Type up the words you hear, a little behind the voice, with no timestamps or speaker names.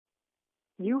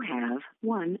You have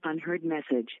one unheard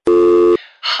message.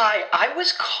 Hi, I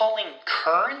was calling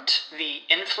Current, the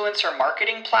influencer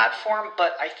marketing platform,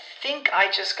 but I think I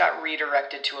just got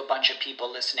redirected to a bunch of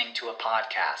people listening to a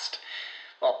podcast.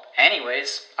 Well,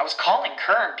 anyways, I was calling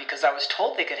Current because I was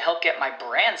told they could help get my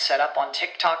brand set up on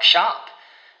TikTok Shop,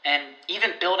 and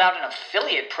even build out an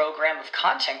affiliate program of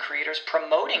content creators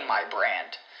promoting my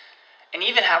brand, and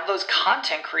even have those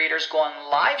content creators go on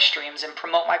live streams and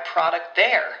promote my product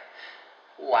there.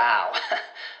 Wow,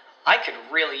 I could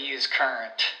really use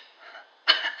Current.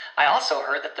 I also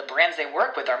heard that the brands they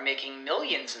work with are making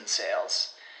millions in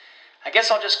sales. I guess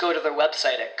I'll just go to their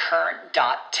website at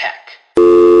current.tech.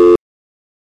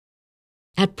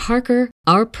 At Parker,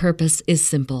 our purpose is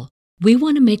simple. We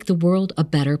want to make the world a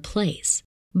better place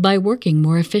by working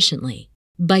more efficiently,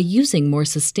 by using more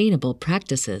sustainable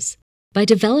practices, by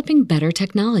developing better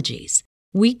technologies.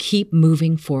 We keep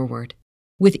moving forward.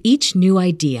 With each new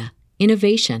idea,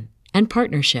 innovation, and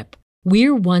partnership,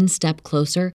 we're one step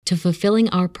closer to fulfilling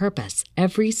our purpose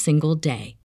every single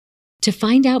day. To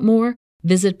find out more,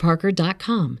 visit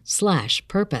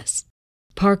parker.com/purpose.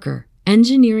 Parker,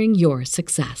 engineering your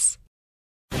success.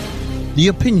 The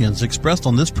opinions expressed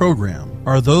on this program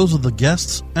are those of the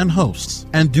guests and hosts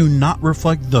and do not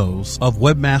reflect those of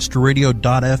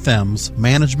WebmasterRadio.fm's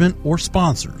management or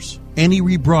sponsors. Any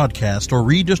rebroadcast or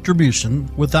redistribution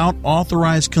without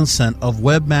authorized consent of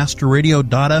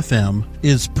WebmasterRadio.fm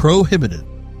is prohibited.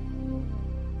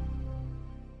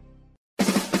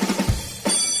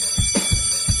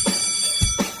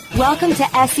 Welcome to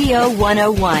SEO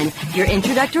 101, your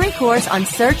introductory course on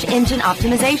search engine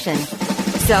optimization.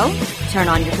 So, turn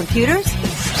on your computers,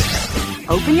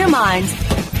 open your minds,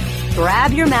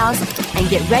 grab your mouse, and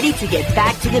get ready to get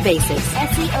back to the basics.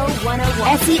 SEO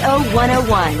 101. SEO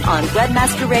 101 on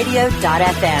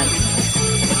WebmasterRadio.fm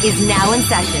is now in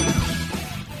session.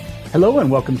 Hello and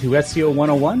welcome to SEO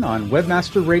 101 on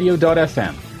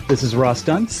WebmasterRadio.fm. This is Ross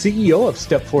Dunn, CEO of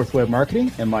Stepforth Web Marketing,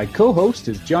 and my co-host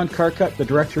is John Carcutt, the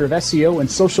Director of SEO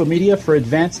and Social Media for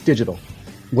Advanced Digital.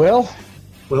 Well,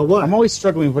 what? I'm always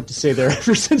struggling with what to say there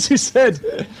ever since you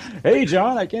said, hey,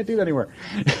 John, I can't do that anymore.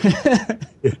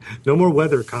 No more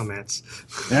weather comments.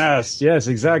 Yes,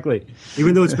 exactly.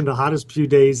 Even though it's been the hottest few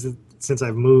days since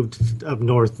I've moved up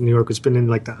north in New York, it's been in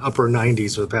like the upper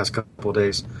 90s for the past couple of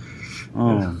days.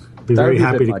 Oh, be very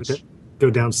happy to go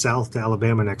down south to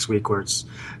Alabama next week where it's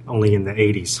only in the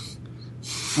 80s.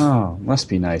 Oh, must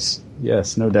be nice.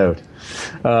 Yes, no doubt.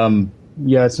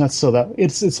 Yeah, it's not so that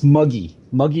it's muggy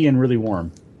and really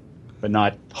warm, but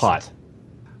not hot.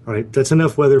 All right, that's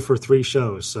enough weather for 3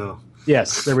 shows. So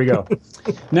yes, there we go.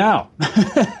 Now,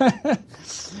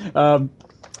 well,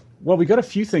 we got a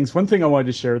few things. One thing I wanted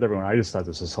to share with everyone, I just thought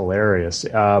this was hilarious,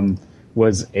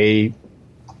 was a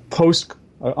post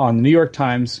on the New York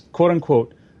Times, quote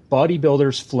unquote,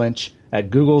 bodybuilders flinch at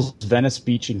Google's Venice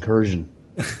Beach incursion.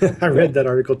 I read that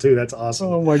article too. That's awesome.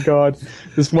 Oh my God.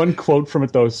 This one quote from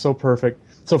it though is so perfect.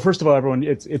 So first of all, everyone,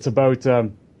 it's about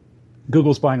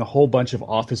Google's buying a whole bunch of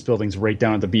office buildings right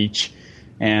down at the beach,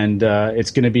 and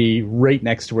it's going to be right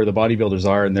next to where the bodybuilders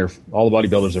are, and all the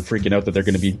bodybuilders are freaking out that they're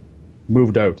going to be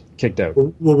moved out, kicked out.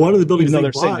 Well, one of the buildings even though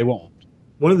they're saying they won't.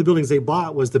 One of the buildings they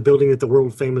bought was the building that the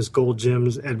world famous Gold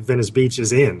Gyms at Venice Beach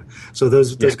is in. So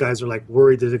those guys are like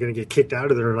worried that they're going to get kicked out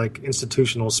of their like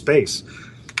institutional space.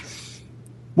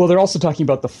 Well, they're also talking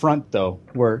about the front though,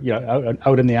 where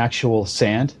out in the actual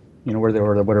sand, where they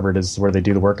or whatever it is where they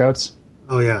do the workouts.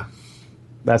 Oh yeah.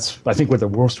 That's, I think, what they're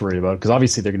most worried about, because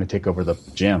obviously they're going to take over the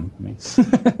gym. I mean,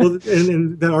 well,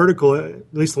 and that article, at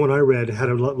least the one I read, had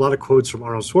a lot of quotes from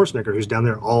Arnold Schwarzenegger, who's down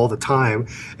there all the time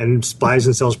and buys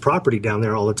and sells property down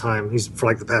there all the time. He's for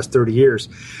like the past 30 years.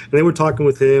 And they were talking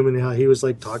with him, and how he was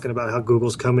like talking about how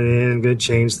Google's coming in and going to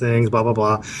change things, blah, blah,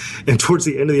 blah. And towards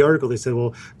the end of the article, they said,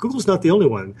 well, Google's not the only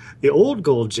one. The old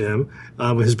Gold Gym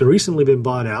has recently been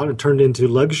bought out and turned into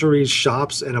luxury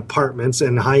shops and apartments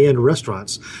and high-end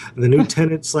restaurants. And the new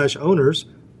tenant/owners,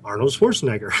 Arnold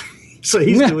Schwarzenegger. So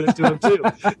he's doing it to him too.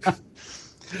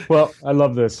 Well, I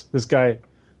love this. This guy,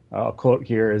 I'll quote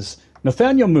here, is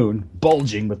Nathaniel Moon,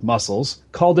 bulging with muscles,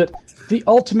 called it the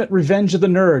ultimate revenge of the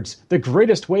nerds, the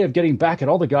greatest way of getting back at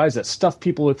all the guys that stuffed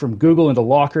people from Google into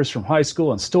lockers from high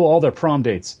school and stole all their prom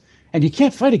dates. And you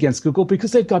can't fight against Google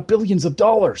because they've got billions of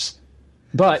dollars.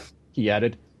 But, he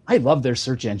added, I love their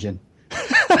search engine.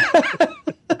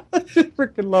 I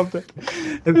freaking loved it.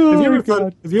 Have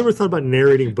you ever thought about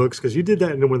narrating books? Because you did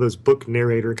that in one of those book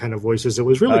narrator kind of voices. It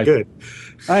was really good.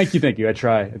 Thank you. I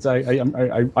try.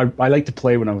 I like to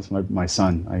play when I'm with my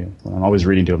son. I'm always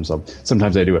reading to him, so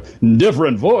sometimes I do a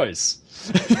different voice.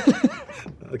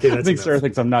 Okay, that's I think enough. Sarah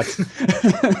thinks I'm nuts.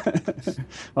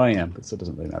 Well, I am, but so it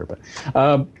doesn't really matter. But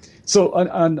so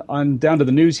on down to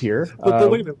the news here. But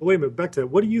wait a minute. Back to that.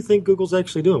 What do you think Google's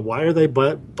actually doing? Why are they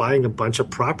buying a bunch of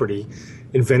property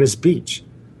in Venice Beach?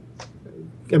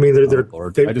 I mean,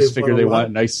 I just figure they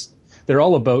want nice. They're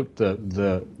all about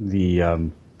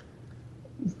the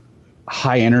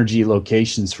high energy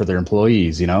locations for their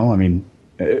employees. I mean,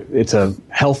 it's a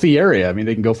healthy area. I mean,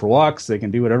 they can go for walks, they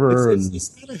can do whatever.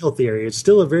 It's not a healthy area. It's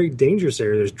still a very dangerous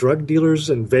area. There's drug dealers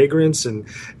and vagrants and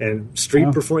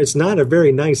street performers. It's not a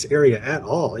very nice area at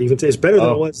all. Even it's better than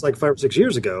it was like 5 or 6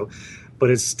 years ago,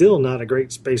 but it's still not a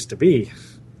great space to be.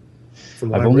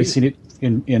 I've only seen it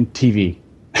in TV.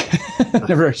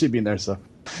 Never actually been there, so.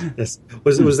 Yes.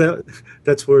 Was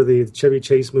that's where the Chevy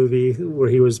Chase movie where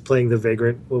he was playing the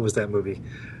vagrant? What was that movie?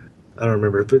 I don't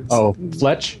remember. But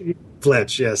Fletch?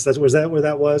 Fletch, yes. Was that where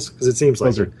that was? Because it seems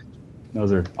like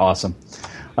those are awesome.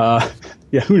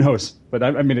 Yeah, who knows? But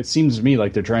I mean, it seems to me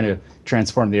like they're trying to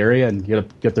transform the area and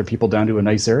get their people down to a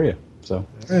nice area. So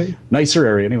nicer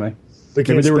area anyway.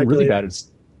 Maybe they were really bad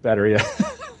area.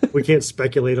 We can't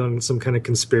speculate on some kind of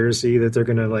conspiracy that they're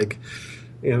going to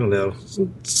I don't know.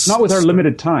 Not with our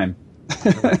limited time.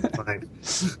 Fine.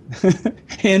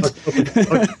 Hint.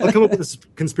 I'll come up with a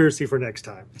conspiracy for next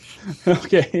time.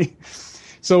 Okay.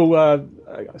 So,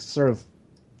 sort of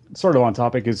on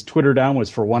topic is Twitter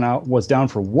was down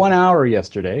for 1 hour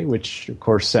yesterday, which of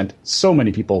course sent so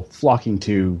many people flocking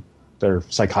to their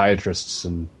psychiatrists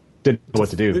and didn't know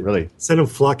what to do. Really, send them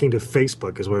flocking to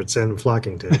Facebook is where it sent them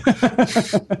flocking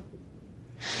to.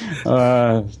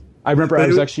 I remember I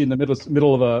was actually in the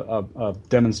middle of a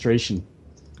demonstration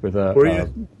with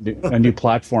a new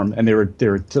platform, and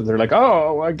they're like,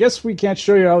 "Oh, I guess we can't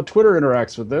show you how Twitter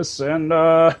interacts with this." And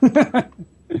well, it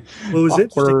was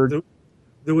interesting.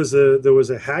 There was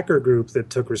a hacker group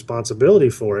that took responsibility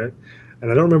for it,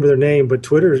 and I don't remember their name, but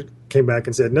Twitter came back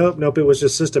and said, "Nope, it was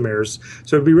just system errors."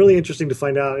 So it'd be really interesting to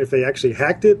find out if they actually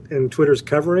hacked it, and Twitter's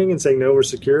covering and saying, "No, we're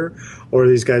secure," or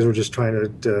these guys were just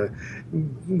trying to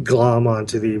glom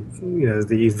onto the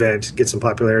event, get some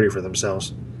popularity for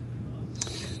themselves.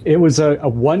 It was a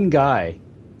one guy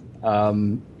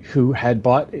who had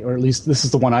bought, or at least this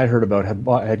is the one I heard about,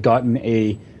 had gotten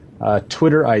a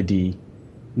Twitter ID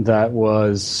that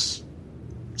was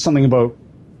something about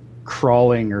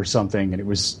crawling or something, and it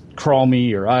was Crawl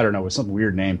Me, or I don't know, it was some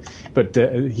weird name. But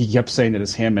he kept saying that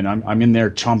it's him, and I'm in there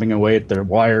chomping away at their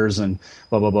wires and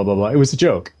blah, blah, blah, blah, blah. It was a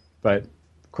joke, but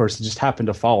of course it just happened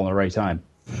to fall in the right time.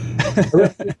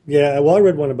 Yeah, well, I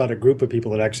read one about a group of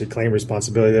people that actually claimed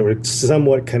responsibility that were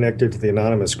somewhat connected to the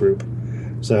anonymous group.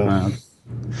 So,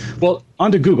 well,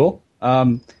 on to Google.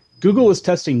 Google is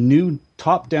testing new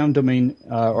top-down domain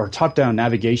or top-down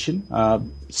navigation.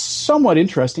 Somewhat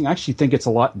interesting. I actually think it's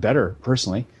a lot better,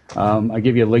 personally. I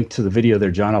give you a link to the video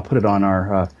there, John. I'll put it on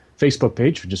our Facebook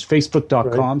page, which is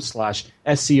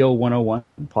facebook.com/SEO101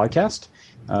 podcast.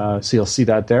 So you'll see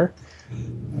that there.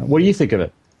 What do you think of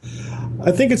it?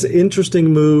 I think it's an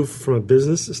interesting move from a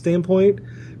business standpoint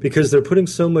because they're putting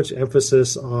so much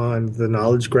emphasis on the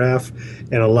knowledge graph,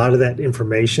 and a lot of that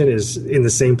information is in the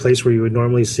same place where you would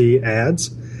normally see ads.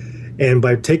 And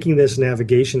by taking this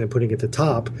navigation and putting it at the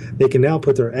top, they can now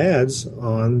put their ads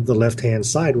on the left-hand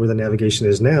side where the navigation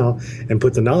is now and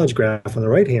put the knowledge graph on the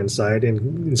right-hand side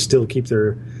and still keep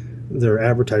their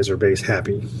advertiser base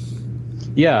happy.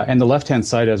 Yeah, and the left-hand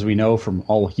side, as we know from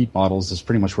all heat models, is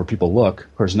pretty much where people look.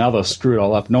 Of course, now they'll screw it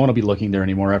all up. No one will be looking there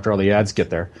anymore after all the ads get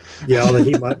there. Yeah, all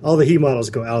the heat models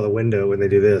go out of the window when they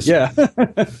do this. Yeah.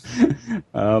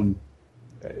 And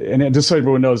just so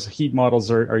everyone knows, heat models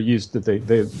are used that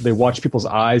they watch people's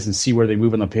eyes and see where they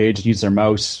move on the page, use their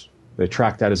mouse. They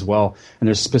track that as well. And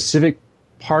there's specific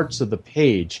parts of the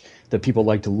page that people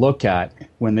like to look at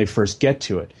when they first get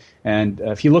to it. And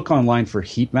if you look online for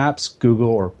heat maps, Google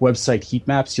or website heat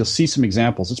maps, you'll see some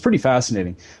examples. It's pretty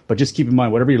fascinating. But just keep in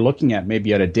mind, whatever you're looking at may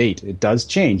be out of date. It does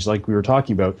change, like we were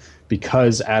talking about,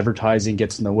 because advertising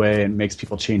gets in the way and makes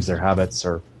people change their habits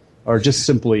or just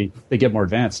simply they get more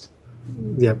advanced.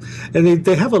 Yeah, and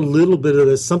they have a little bit of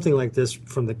this, something like this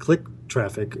from the click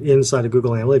traffic inside of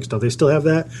Google Analytics. Don't they still have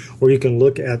that? Where you can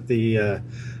look at the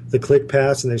click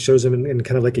paths and it shows them in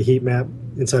kind of like a heat map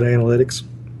inside of Analytics.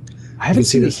 I haven't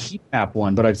seen the heat map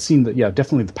one, but I've seen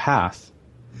definitely the path.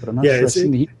 But I'm not sure I've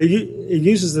seen the heat. It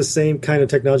uses the same kind of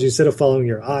technology. Instead of following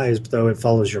your eyes, though, it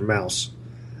follows your mouse.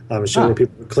 Showing where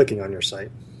people are clicking on your site.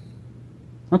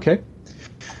 Okay.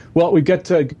 Well, we've got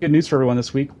good news for everyone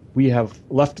this week. We have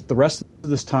left the rest of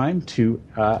this time to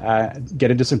get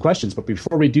into some questions. But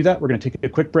before we do that, we're going to take a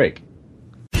quick break.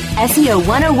 SEO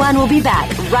 101 will be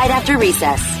back right after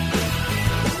recess.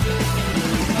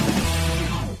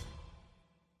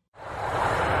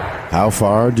 How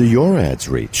far do your ads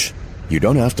reach? You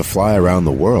don't have to fly around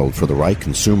the world for the right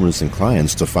consumers and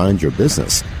clients to find your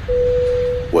business.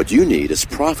 What you need is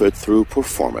profit through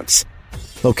performance.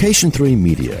 Location 3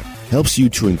 Media helps you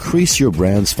to increase your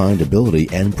brand's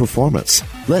findability and performance.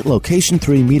 Let Location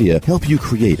 3 Media help you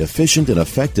create efficient and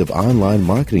effective online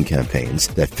marketing campaigns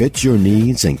that fit your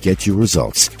needs and get you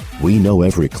results. We know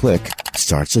every click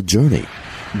starts a journey.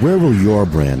 Where will your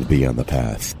brand be on the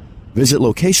path? Visit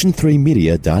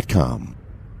location3media.com.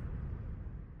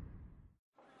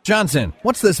 Johnson,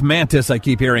 what's this Mantis I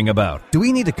keep hearing about? Do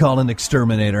we need to call an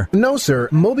exterminator? No, sir.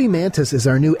 Moby Mantis is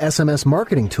our new SMS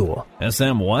marketing tool.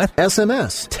 SM what?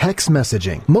 SMS, text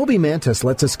messaging. Moby Mantis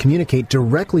lets us communicate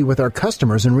directly with our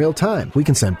customers in real time. We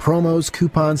can send promos,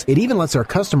 coupons. It even lets our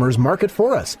customers market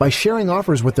for us by sharing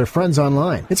offers with their friends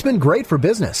online. It's been great for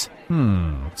business.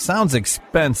 Sounds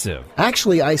expensive.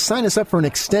 Actually, I signed us up for an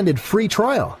extended free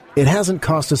trial. It hasn't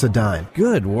cost us a dime.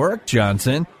 Good work,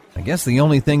 Johnson. I guess the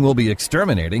only thing we'll be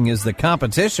exterminating is the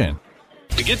competition.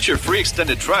 To get your free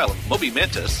extended trial of Moby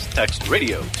Mantis, text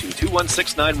radio to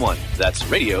 21691. That's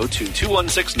radio to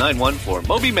 21691 for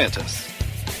Moby Mantis.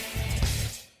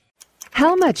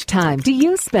 How much time do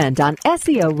you spend on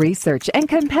SEO research and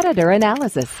competitor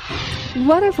analysis?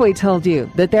 What if we told you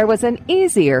that there was an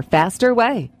easier, faster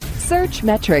way?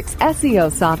 Searchmetrics SEO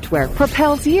software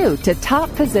propels you to top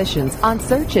positions on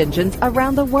search engines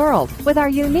around the world with our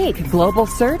unique global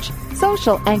search,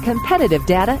 social, and competitive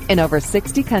data in over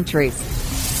 60 countries.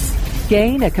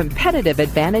 Gain a competitive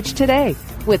advantage today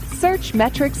with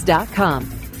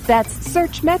Searchmetrics.com. That's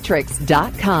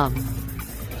Searchmetrics.com.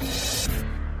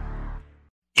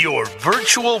 Your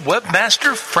virtual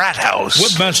webmaster frat house.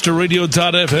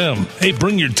 Webmasterradio.fm. Hey,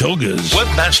 bring your togas.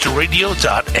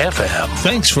 Webmasterradio.fm.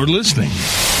 Thanks for listening.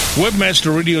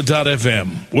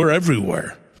 Webmasterradio.fm. We're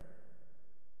everywhere.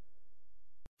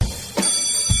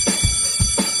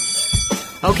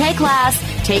 Okay, class,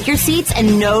 take your seats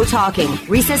and no talking.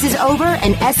 Recess is over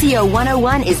and SEO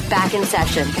 101 is back in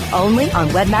session. Only on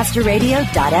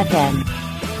webmasterradio.fm.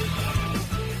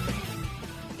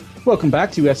 Welcome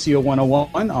back to SEO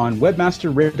 101 on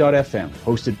webmasterradio.fm,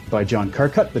 hosted by John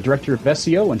Carcutt, the Director of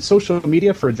SEO and Social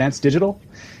Media for Advanced Digital,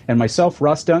 and myself,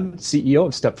 Ross Dunn, CEO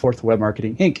of Stepforth Web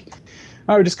Marketing, Inc.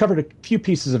 We just covered a few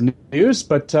pieces of news,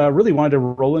 but really wanted to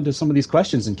roll into some of these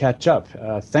questions and catch up.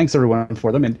 Thanks, everyone,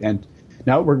 for them. And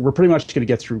now we're pretty much going to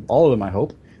get through all of them, I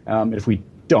hope. If we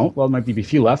don't, well, there might be a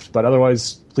few left, but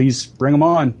otherwise, please bring them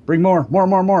on. Bring more.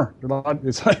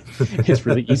 It's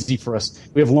really easy for us.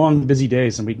 We have long, busy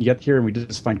days, and we can get here and we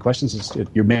just find questions.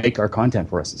 You make our content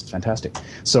for us. It's fantastic.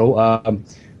 So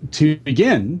to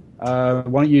begin, why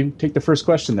don't you take the first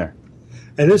question there?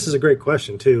 And this is a great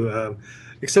question, too.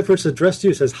 Except for it's addressed to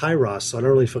you. It says, "Hi, Ross," so I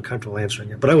don't really feel comfortable answering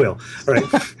it, but I will. All right.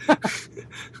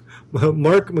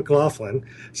 Mark McLaughlin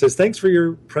says, "Thanks for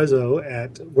your prezzo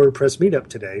at WordPress Meetup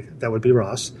today." That would be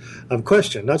Ross.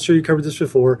 Question, not sure you covered this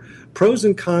before. Pros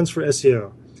and cons for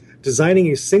SEO.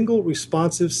 Designing a single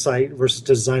responsive site versus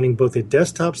designing both a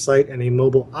desktop site and a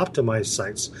mobile optimized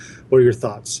sites. What are your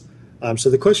thoughts? So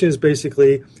the question is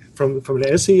basically, from an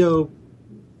SEO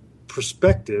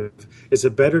perspective, is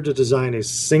it better to design a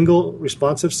single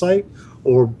responsive site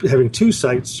or having two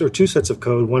sites or two sets of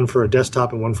code, one for a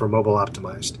desktop and one for mobile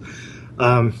optimized?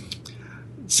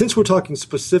 Since we're talking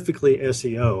specifically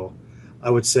SEO, I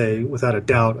would say without a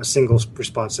doubt a single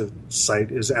responsive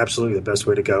site is absolutely the best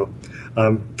way to go,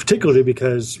 particularly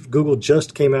because Google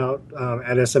just came out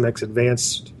at SMX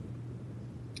Advanced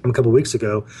a couple of weeks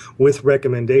ago with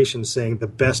recommendations saying the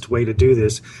best way to do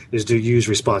this is to use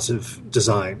responsive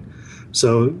design.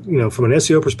 So, from an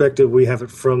SEO perspective, we have it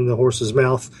from the horse's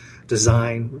mouth.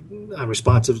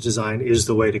 Responsive design is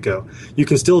the way to go. You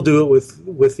can still do it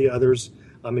with the others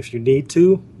if you need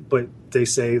to, but they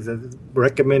say the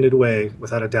recommended way,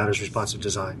 without a doubt, is responsive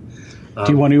design.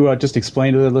 Do you want to just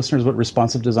explain to the listeners what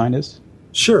responsive design is?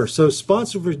 Sure. So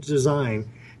responsive design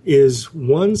is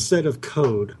one set of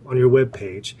code on your web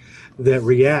page that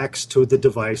reacts to the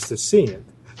device that's seeing it.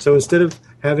 So instead of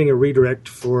having a redirect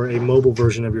for a mobile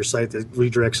version of your site that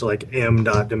redirects to like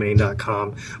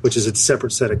m.domain.com, which is a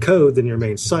separate set of code than your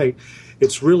main site,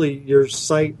 it's really your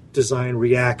site design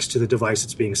reacts to the device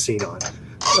it's being seen on.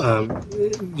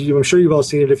 I'm sure you've all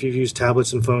seen it if you've used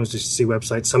tablets and phones to see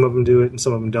websites. Some of them do it and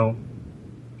some of them don't.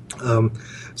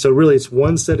 So really, it's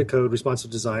one set of code, responsive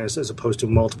design, as opposed to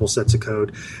multiple sets of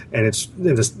code, and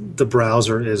the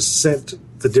browser is sent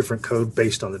the different code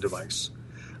based on the device.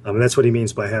 And that's what he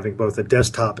means by having both a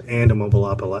desktop and a mobile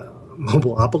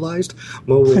optimized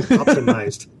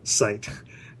site.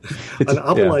 An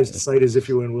optimized site is if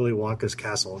you were in Willy Wonka's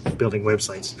castle building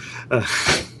websites.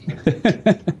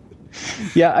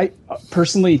 Yeah, I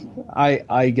personally,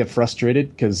 I get frustrated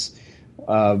because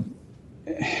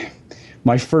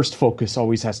my first focus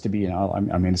always has to be, I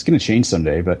mean, it's going to change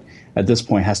someday, but at this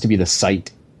point, it has to be the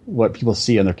site, what people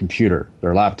see on their computer,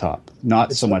 their laptop,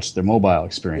 not so much their mobile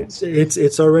experience.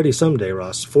 It's already someday,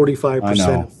 Ross.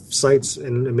 45% of sites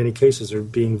in many cases are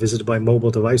being visited by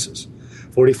mobile devices.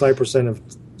 45% of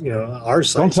our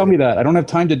sites. Don't tell me that. I don't have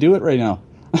time to do it right now.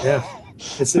 Yeah,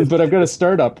 but I've got a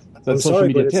startup. That's social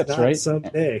media tips, right?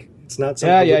 Someday. It's not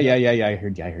something. Yeah. I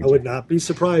heard. I would not be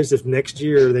surprised if next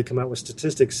year they come out with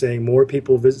statistics saying more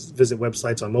people visit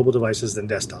websites on mobile devices than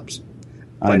desktops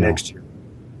by next year.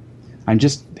 I'm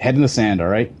just head in the sand, all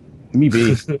right? Let me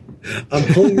be. I'm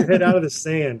pulling your head out of the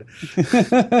sand. Shake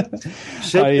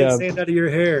that sand out of your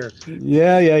hair.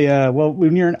 Yeah. Well,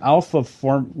 when you're an alpha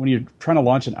form, when you're trying to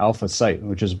launch an alpha site,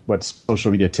 which is what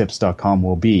socialmediatips.com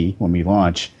will be when we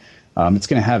launch, it's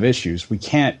going to have issues. We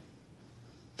can't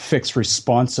fix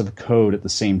responsive code at the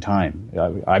same time.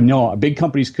 I know big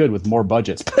companies could with more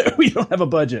budgets, but we don't have a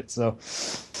budget, so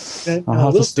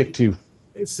I'll have to stick to.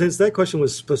 Since that question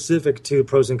was specific to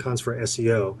pros and cons for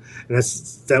SEO, and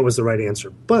that was the right answer.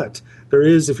 But there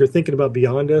is, if you're thinking about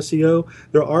beyond SEO,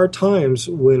 there are times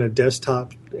when a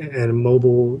desktop and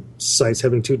mobile sites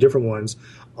having two different ones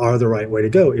are the right way to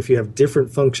go. If you have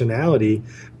different functionality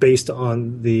based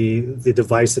on the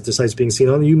device that the site's being seen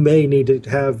on, you may need to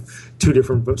have two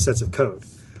different sets of code.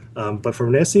 But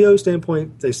from an SEO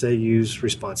standpoint, they say use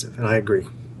responsive, and I agree.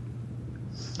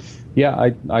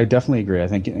 Yeah, I definitely agree. I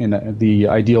think in the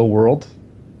ideal world,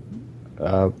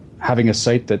 having a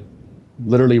site that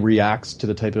literally reacts to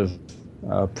the type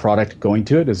of product going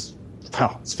to it is,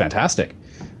 it's fantastic.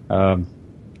 I've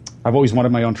always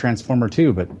wanted my own transformer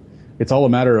too, but it's all a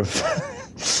matter of,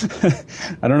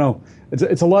 I don't know.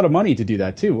 It's a lot of money to do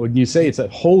that too. When you say it's a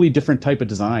wholly different type of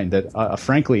design that,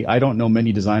 frankly, I don't know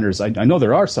many designers. I know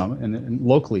there are some, and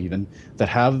locally even, that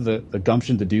have the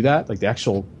gumption to do that, like the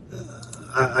actual.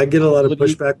 I get a lot of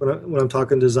pushback when I'm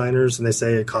talking to designers, and they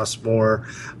say it costs more,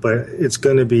 but it's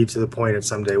going to be to the point at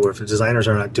someday where if the designers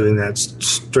are not doing that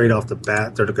straight off the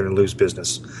bat, they're going to lose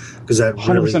business. Because that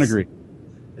 100% agree.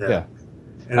 Yeah.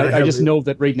 And I just know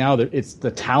that right now that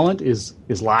the talent is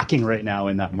lacking right now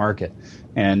in that market,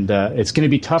 and it's going to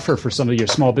be tougher for some of your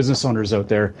small business owners out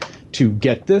there to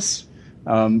get this,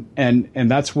 and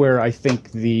that's where I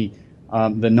think the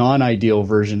non-ideal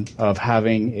version of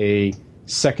having a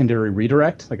secondary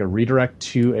redirect, like a redirect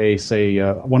to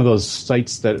one of those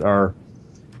sites that are,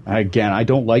 again, I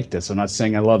don't like this. I'm not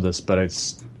saying I love this, but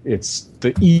it's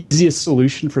the easiest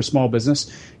solution for small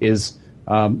business is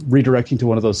redirecting to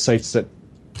one of those sites that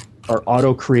are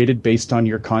auto-created based on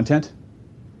your content.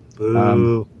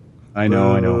 Boo. I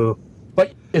know.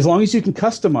 But as long as you can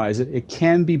customize it, it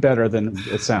can be better than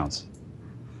it sounds.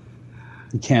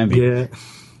 It can be. Yeah.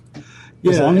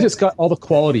 As long as it's got all the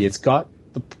quality, it's got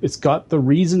the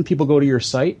reason people go to your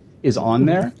site is on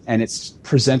there, and it's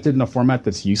presented in a format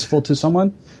that's useful to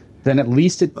someone, then at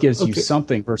least it gives you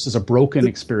something versus a broken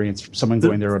experience from someone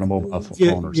going there on a mobile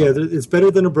phone or something. Yeah, it's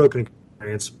better than a broken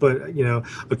experience, but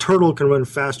a turtle can run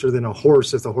faster than a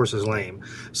horse if the horse is lame.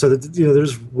 So that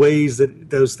there's ways that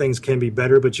those things can be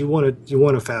better, but you want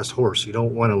a fast horse. You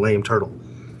don't want a lame turtle.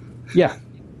 Yeah.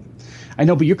 I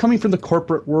know, but you're coming from the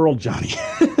corporate world, Johnny.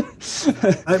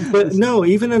 But no,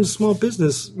 even in small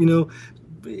business,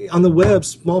 on the web,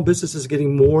 small business is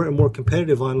getting more and more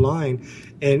competitive online.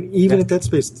 And even at that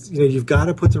space, you've got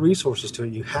to put the resources to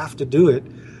it. You have to do it,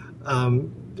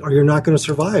 or you're not going to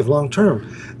survive long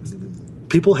term.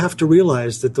 People have to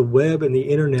realize that the web and the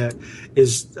internet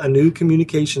is a new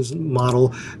communications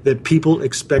model that people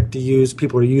expect to use.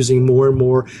 People are using more and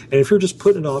more. And if you're just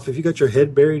putting it off, if you got your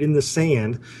head buried in the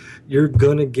sand, you're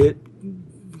going to get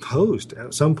hosed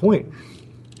at some point.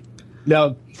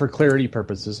 Now, for clarity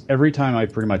purposes, every time I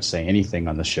pretty much say anything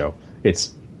on the show,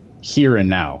 it's here and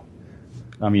now.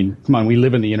 I mean, come on, we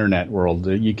live in the internet world.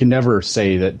 You can never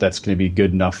say that that's going to be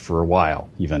good enough for a while,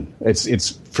 even.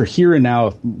 It's for here and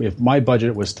now. If my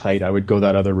budget was tight, I would go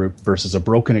that other route versus a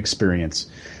broken experience.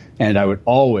 And I would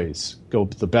always go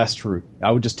the best route.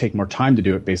 I would just take more time to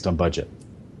do it based on budget.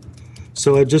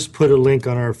 So I just put a link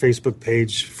on our Facebook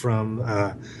page from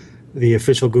the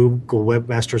official Google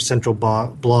Webmaster Central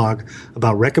blog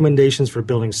about recommendations for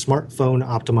building smartphone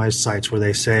optimized sites, where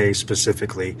they say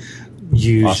specifically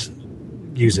use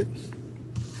it.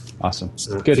 Awesome.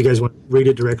 So good. If you guys want to read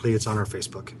it directly, it's on our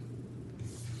Facebook.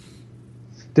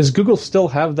 Does Google still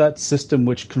have that system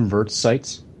which converts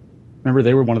sites? Remember,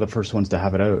 they were one of the first ones to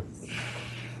have it out.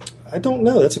 I don't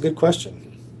know. That's a good question.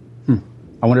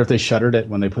 I wonder if they shuttered it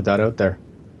when they put that out there.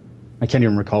 I can't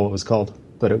even recall what it was called,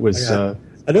 but it was.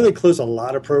 I know they closed a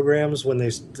lot of programs when the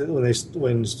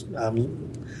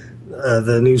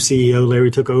new CEO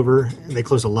Larry took over. They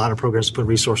closed a lot of programs to put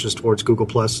resources towards Google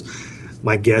Plus.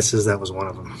 My guess is that was one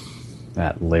of them.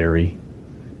 That Larry.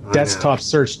 Desktop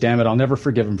search, damn it. I'll never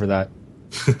forgive him for that.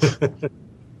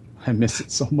 I miss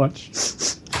it so much.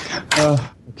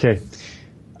 Okay.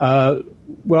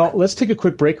 Well, let's take a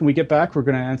quick break. When we get back, we're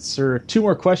going to answer 2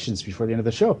 more questions before the end of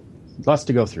the show. Lots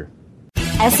to go through.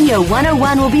 SEO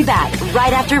 101 will be back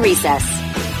right after recess.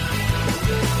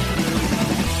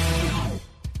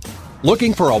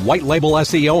 Looking for a white label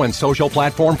SEO and social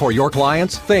platform for your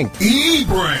clients? Think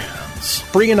eBrands.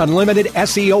 Free and unlimited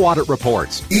SEO audit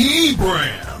reports.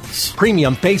 eBrands.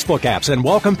 Premium Facebook apps and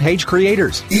welcome page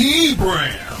creators.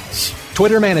 eBrands.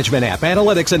 Twitter management app,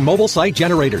 analytics, and mobile site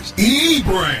generators.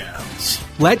 eBrands.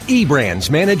 Let eBrands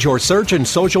manage your search and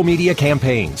social media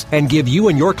campaigns and give you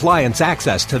and your clients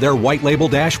access to their white label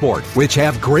dashboard, which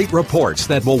have great reports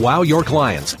that will wow your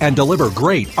clients and deliver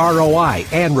great ROI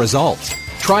and results.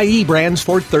 Try eBrands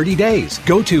for 30 days.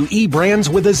 Go to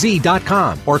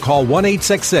eBrandsWithAZ.com or call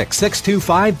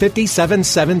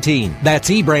 1-866-625-5717.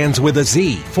 That's eBrands with a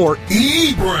Z for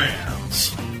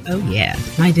eBrands. Oh yeah,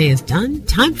 my day is done.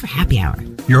 Time for happy hour.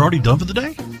 You're already done for the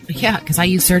day? Yeah, because I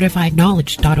use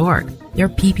CertifiedKnowledge.org. Their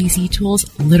PPC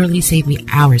tools literally save me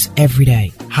hours every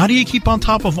day. How do you keep on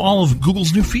top of all of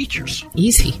Google's new features?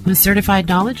 Easy. With Certified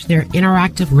Knowledge, their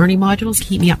interactive learning modules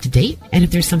keep me up to date. And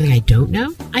if there's something I don't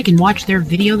know, I can watch their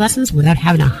video lessons without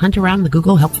having to hunt around the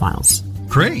Google Help files.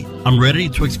 Great. I'm ready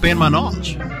to expand my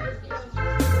knowledge.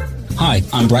 Hi,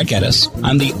 I'm Brett Geddes.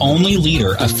 I'm the only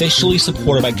leader officially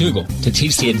supported by Google to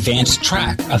teach the advanced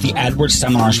track of the AdWords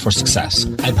Seminars for Success.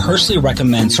 I personally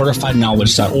recommend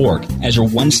CertifiedKnowledge.org as your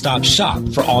one-stop shop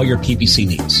for all your PPC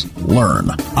needs. Learn,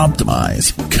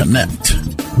 optimize, connect.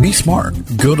 Be smart.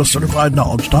 Go to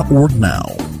CertifiedKnowledge.org now.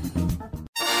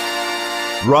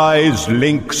 Rise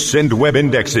links and web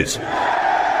indexes.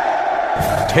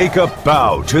 Take a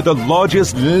bow to the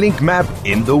largest link map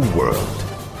in the world.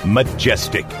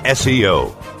 Majestic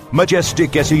SEO.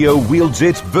 Majestic SEO wields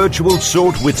its virtual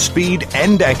sword with speed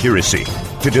and accuracy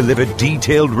to deliver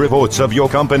detailed reports of your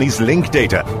company's link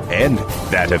data and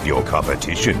that of your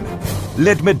competition.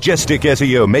 Let Majestic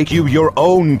SEO make you your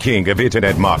own king of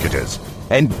internet marketers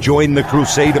and join the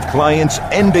crusade of clients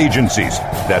and agencies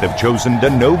that have chosen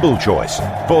the noble choice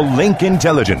for link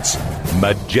intelligence.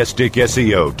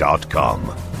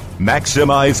 MajesticSEO.com.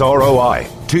 Maximize ROI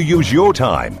to use your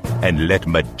time and let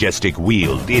Majestic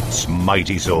wield its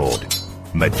mighty sword.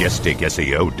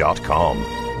 MajesticSEO.com.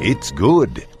 It's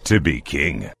good to be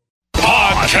king.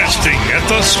 Podcasting at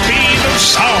the speed of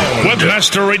sound.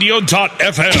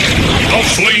 WebmasterRadio.fm. The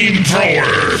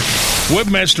flamethrower.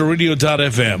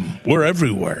 WebmasterRadio.fm. We're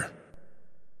everywhere.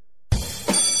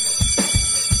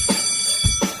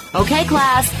 Okay,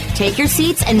 class, take your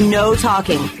seats and no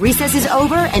talking. Recess is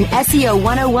over and SEO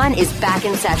 101 is back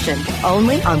in session,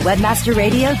 only on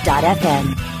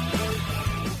WebmasterRadio.fm.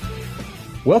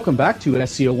 Welcome back to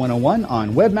SEO 101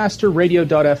 on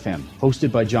WebmasterRadio.fm, hosted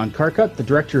by John Carcutt, the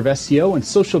Director of SEO and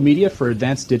Social Media for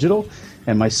Advanced Digital,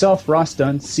 and myself, Ross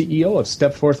Dunn, CEO of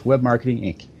Stepforth Web Marketing,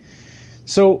 Inc.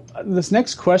 So this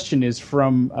next question is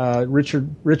from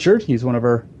Richard. He's one of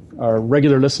our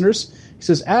regular listeners. He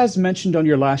says, as mentioned on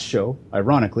your last show,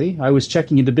 ironically, I was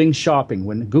checking into Bing Shopping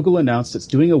when Google announced it's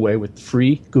doing away with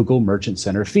free Google Merchant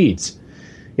Center feeds.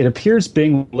 It appears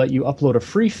Bing will let you upload a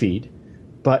free feed,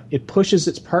 but it pushes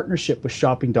its partnership with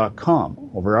Shopping.com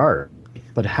over ours,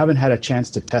 but haven't had a chance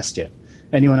to test yet.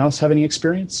 Anyone else have any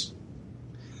experience?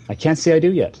 I can't say I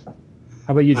do yet.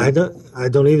 How about you, Jim? I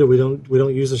don't either. We don't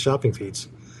use the shopping feeds.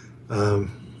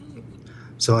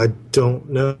 So I don't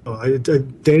know.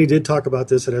 Danny did talk about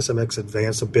this at SMX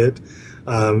Advance a bit.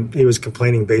 He was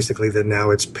complaining basically that now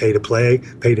it's pay to play,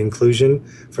 paid inclusion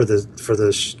for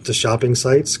the shopping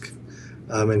sites,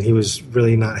 and he was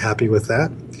really not happy with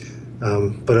that.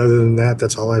 But other than that,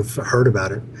 that's all I've heard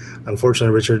about it.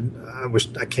 Unfortunately, Richard,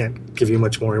 I can't give you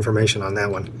much more information on that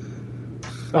one.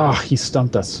 Oh, he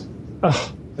stumped us.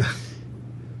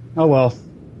 Oh well.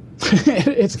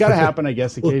 It's got to happen, I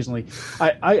guess, occasionally.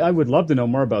 I would love to know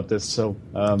more about this, so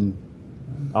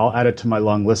I'll add it to my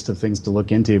long list of things to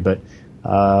look into. But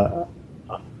I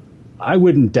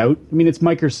wouldn't doubt. I mean, it's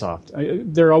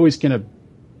Microsoft. They're always going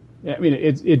to. I mean,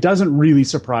 it doesn't really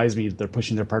surprise me that they're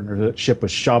pushing their partnership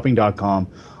with Shopping.com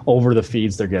over the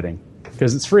feeds they're getting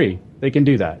because it's free. They can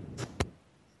do that.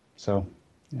 So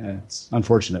yeah, it's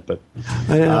unfortunate, but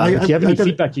if you have any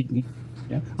feedback, you can.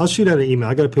 Yeah. I'll shoot out an email.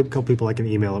 I got a couple people I can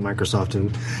email at Microsoft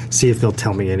and see if they'll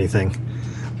tell me anything.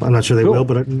 I'm not sure they will,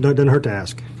 but it doesn't hurt to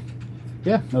ask.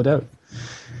 Yeah, no doubt.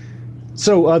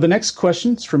 So the next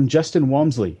question is from Justin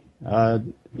Walmsley.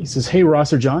 He says, hey,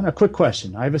 Ross or John, a quick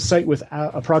question. I have a site with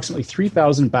approximately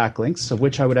 3,000 backlinks, of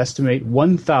which I would estimate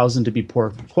 1,000 to be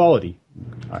poor quality,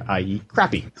 i.e.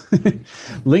 crappy.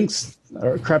 Links,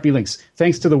 or crappy links,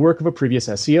 thanks to the work of a previous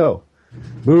SEO.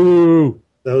 Boo!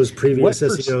 Those previous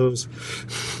SEOs.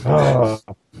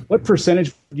 What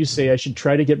percentage would you say I should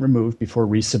try to get removed before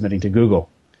resubmitting to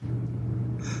Google?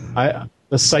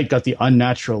 The site got the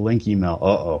unnatural link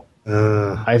email.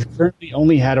 I've currently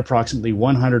only had approximately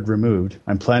 100 removed.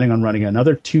 I'm planning on running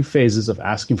another 2 phases of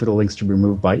asking for the links to be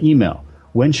removed by email.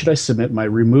 When should I submit my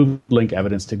removed link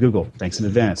evidence to Google? Thanks in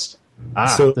advance.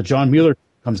 So the John Mueller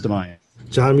comes to mind.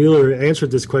 John Mueller answered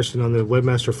this question on the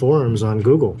Webmaster Forums on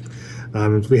Google.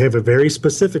 We have a very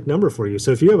specific number for you.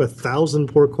 So if you have 1,000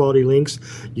 poor quality links,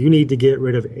 you need to get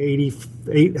rid of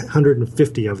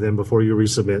 850 of them before you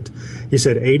resubmit. He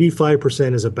said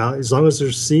 85% is about, as long as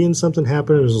they're seeing something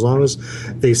happen, as long as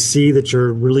they see that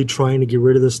you're really trying to get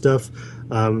rid of this stuff,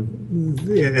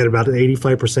 at about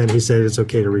 85%, he said it's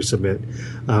okay to resubmit.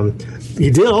 He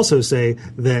did also say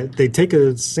that they take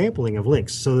a sampling of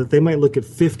links, so that they might look at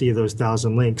 50 of those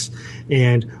 1,000 links,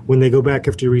 and when they go back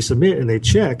after you resubmit and they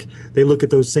check, they look at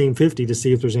those same 50 to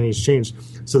see if there's any change.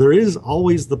 So there is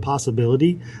always the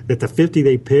possibility that the 50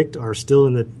 they picked are still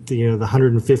in the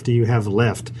 150 you have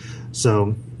left.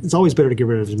 So it's always better to get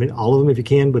rid of all of them if you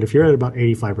can, but if you're at about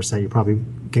 85%, you probably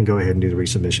can go ahead and do the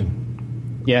resubmission.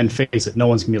 Yeah, and face it, no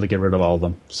one's going to be able to get rid of all of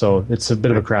them. So it's a bit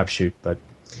of a crapshoot. But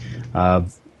I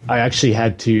actually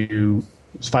had to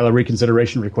file a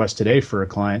reconsideration request today for a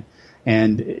client,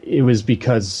 and it was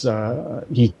because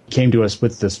he came to us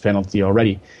with this penalty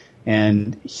already.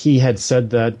 And he had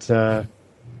said that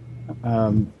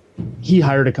he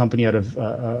hired a company out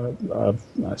of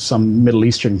some Middle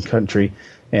Eastern country,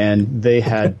 and they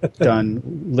had done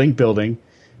link building,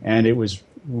 and it was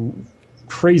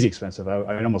crazy expensive.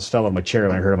 I almost fell on my chair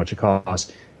when I heard how much it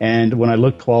cost. And when I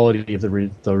looked at the quality of the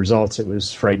results, it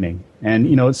was frightening. And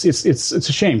it's a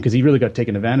shame because he really got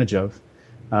taken advantage of.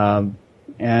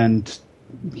 And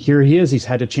here he is. He's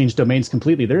had to change domains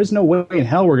completely. There is no way in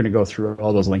hell we're going to go through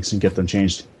all those links and get them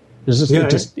changed. It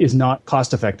just is not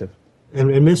cost effective. And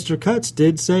Mr. Cutts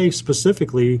did say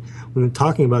specifically when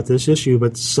talking about this issue,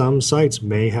 but some sites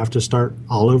may have to start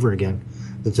all over again.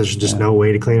 That there's just no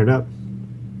way to clean it up.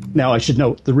 Now, I should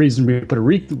note, the reason we put a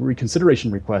reconsideration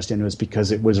request in was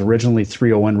because it was originally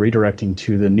 301 redirecting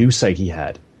to the new site he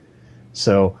had.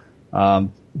 So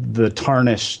the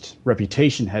tarnished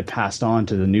reputation had passed on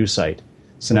to the new site.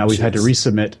 So now we've had to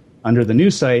resubmit under the new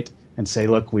site and say,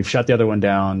 look, we've shut the other one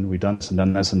down. We've done this and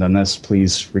done this and done this.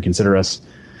 Please reconsider us.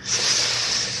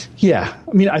 Yeah,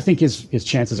 I mean, I think his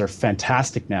chances are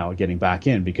fantastic now at getting back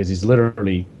in because he's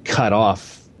literally cut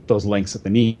off those links at the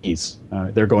knees.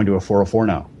 They're going to a 404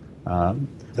 now.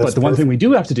 But the one thing we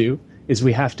do have to do is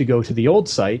we have to go to the old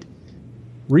site,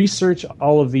 research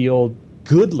all of the old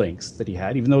good links that he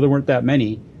had, even though there weren't that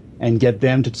many, and get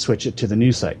them to switch it to the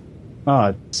new site.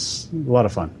 It's a lot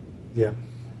of fun. Yeah.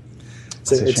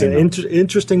 It's an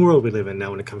interesting world we live in now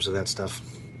when it comes to that stuff.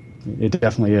 It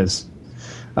definitely is.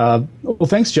 Well,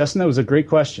 thanks, Justin. That was a great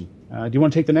question. Do you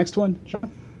want to take the next one,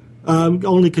 Sean?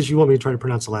 Only because you want me to try to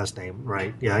pronounce the last name,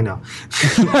 right? Yeah, I know.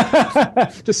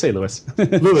 Just say Lewis.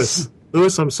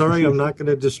 Lewis, I'm sorry. I'm not going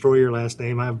to destroy your last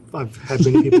name. I've had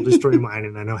many people destroy mine,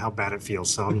 and I know how bad it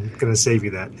feels, so I'm going to save you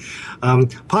that.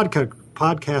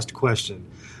 Podcast question.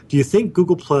 Do you think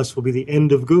Google Plus will be the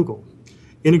end of Google?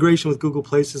 Integration with Google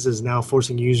Places is now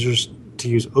forcing users to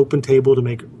use OpenTable to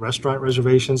make restaurant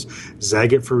reservations,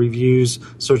 Zagat for reviews,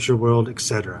 Search Your World,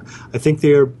 etc. I think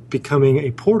they are becoming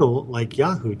a portal like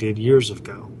Yahoo did years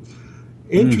ago.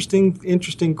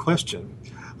 Interesting question.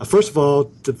 First of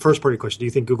all, the first part of your question, do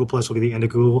you think Google Plus will be the end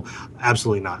of Google?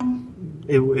 Absolutely not.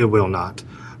 It will not.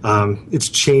 It's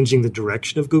changing the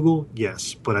direction of Google,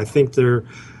 yes, but I think they're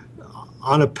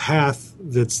on a path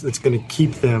that's going to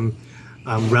keep them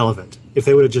relevant. If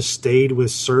they would have just stayed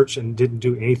with search and didn't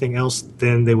do anything else,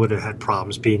 then they would have had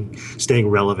problems staying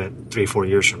relevant 3-4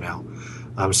 years from now.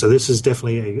 So this is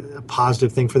definitely a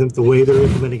positive thing for them. The way they're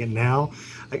implementing it now,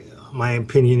 my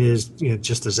opinion is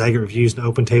just the Zagat reviews and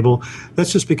OpenTable.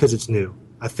 That's just because it's new.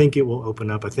 I think it will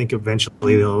open up. I think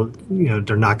eventually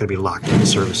they're not going to be locked into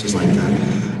services like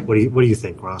that. What do you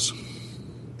think, Ross?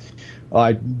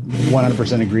 I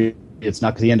 100% agree. It's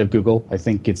not the end of Google. I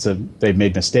think they've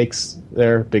made mistakes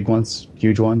there, big ones,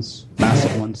 huge ones,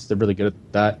 massive ones. They're really good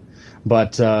at that.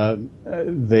 But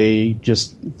they're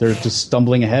just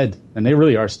stumbling ahead, and they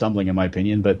really are stumbling, in my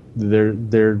opinion. But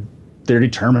they're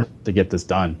determined to get this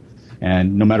done,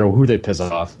 and no matter who they piss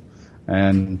off,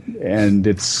 and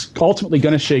it's ultimately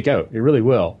going to shake out. It really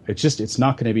will. It's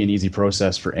not going to be an easy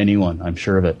process for anyone. I'm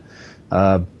sure of it.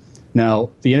 Now,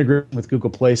 the integration with Google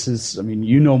Places, I mean,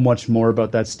 you know much more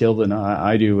about that still than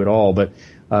I do at all, but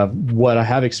what I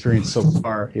have experienced so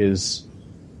far is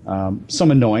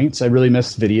some annoyance. I really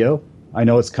miss video. I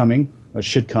know it's coming. It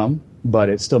should come, but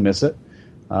I still miss it.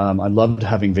 I loved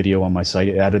having video on my site.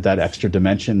 It added that extra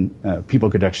dimension. People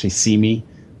could actually see me.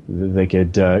 They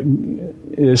could.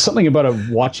 There's something about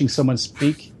watching someone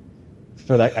speak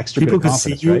for that extra bit of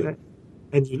confidence, right?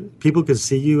 And people could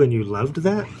see you, and you loved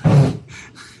that.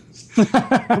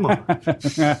 Come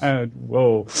on.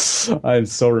 Whoa, I'm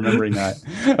so remembering that.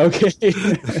 Okay.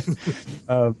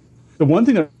 The one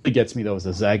thing that really gets me though is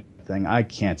the Zag thing. I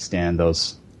can't stand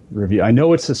those reviews. I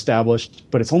know it's established,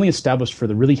 but it's only established for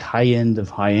the really high end of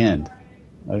high end.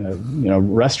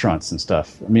 Restaurants and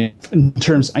stuff. I mean, in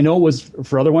terms, I know it was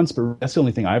for other ones, but that's the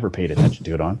only thing I ever paid attention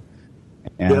to it on.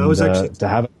 And I was actually to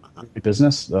have a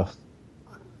business. Ugh.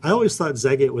 I always thought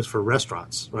Zagat was for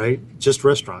restaurants, right? Just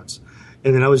restaurants.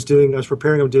 And then I was doing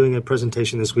a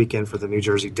presentation this weekend for the New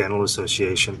Jersey Dental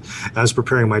Association. I was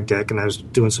preparing my deck and I was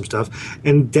doing some stuff.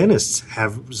 And dentists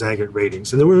have Zagat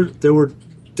ratings. And there were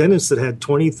dentists that had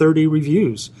 20, 30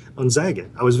 reviews on Zagat.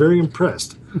 I was very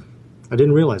impressed. I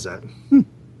didn't realize that.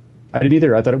 I didn't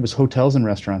either. I thought it was hotels and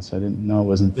restaurants. I didn't know it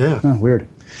wasn't. Yeah. Oh, weird.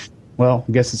 Well,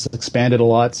 I guess it's expanded a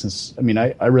lot since, I mean,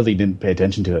 I really didn't pay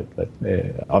attention to it, but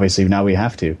obviously now we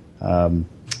have to.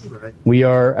 Right. We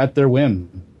are at their whim.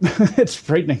 It's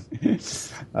frightening.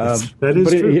 That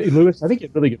is true. Lewis, I think you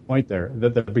have a really good point there,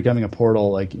 that they're becoming a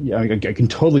portal. Like, I can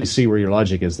totally see where your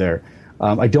logic is there.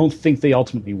 I don't think they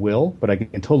ultimately will, but I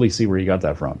can totally see where you got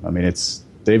that from. I mean,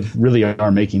 they really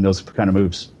are making those kind of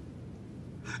moves.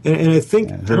 And I don't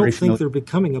think they're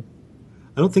becoming a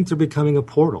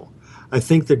portal. I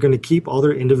think they're going to keep all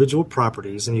their individual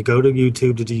properties, and you go to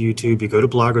YouTube to do YouTube, you go to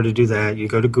Blogger to do that, you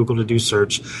go to Google to do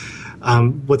search.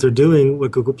 What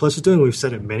Google Plus is doing, we've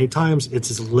said it many times, it's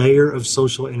this layer of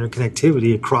social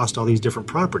interconnectivity across all these different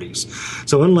properties.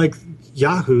 So unlike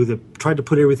Yahoo that tried to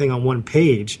put everything on one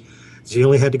page, so you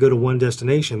only had to go to one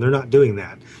destination, they're not doing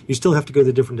that. You still have to go to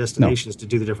the different destinations to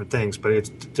do the different things,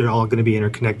 but they're all going to be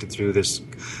interconnected through this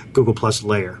Google Plus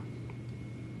layer.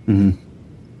 Mm-hmm.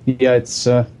 Yeah, it's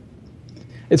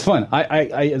fun.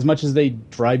 I as much as they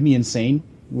drive me insane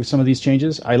with some of these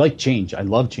changes, I like change. I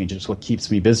love change. It's what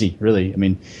keeps me busy, really. I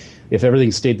mean, if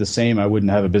everything stayed the same, I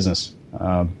wouldn't have a business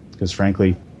because,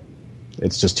 frankly,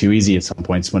 it's just too easy at some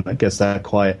points when it gets that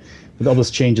quiet. But all this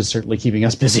change is certainly keeping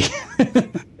us busy.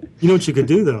 You know what you could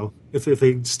do, though? If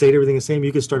they stayed everything the same,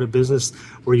 you could start a business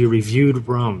where you reviewed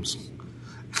rums.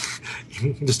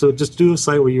 just do a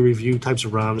site where you review types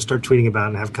of rum, start tweeting about it,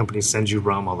 and have companies send you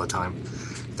rum all the time.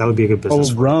 That would be a good business.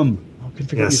 Oh, rum. I can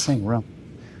forget you saying rum.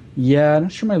 Yeah, I'm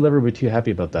not sure my liver would be too happy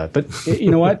about that. But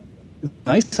you know what?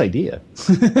 Nice idea.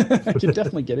 I should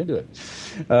definitely get into it.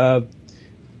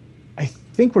 I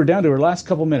think we're down to our last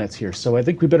couple minutes here, so I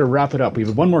think we better wrap it up. We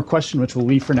have one more question, which we'll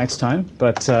leave for next time.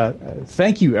 But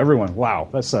thank you, everyone. Wow,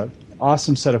 that's an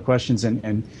awesome set of questions,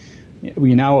 and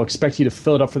we now expect you to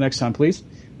fill it up for next time, please.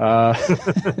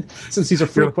 Since these are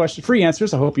free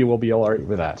answers, I hope you will be all right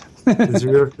with that. These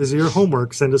are your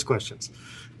homework. Send us questions.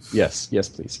 Yes,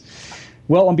 please.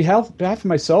 Well, on behalf of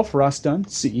myself, Ross Dunn,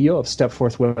 CEO of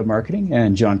Stepforth Web Marketing,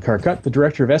 and John Carcutt, the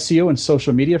Director of SEO and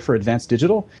Social Media for Advanced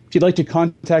Digital, if you'd like to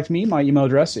contact me, my email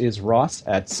address is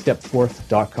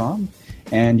ross@stepforth.com.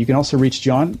 And you can also reach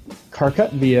John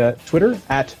Carcutt via Twitter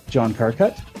 @John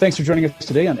Carcutt. Thanks for joining us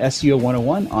today on SEO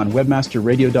 101 on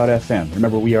webmasterradio.fm.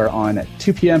 Remember, we are on at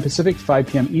 2 p.m. Pacific, 5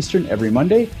 p.m. Eastern every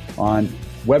Monday on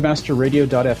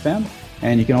webmasterradio.fm.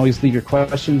 And you can always leave your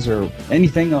questions or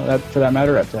anything for that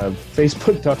matter at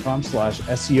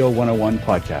facebook.com/SEO101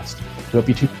 podcast. We hope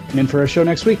you tune in for our show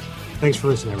next week. Thanks for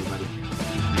listening, everybody.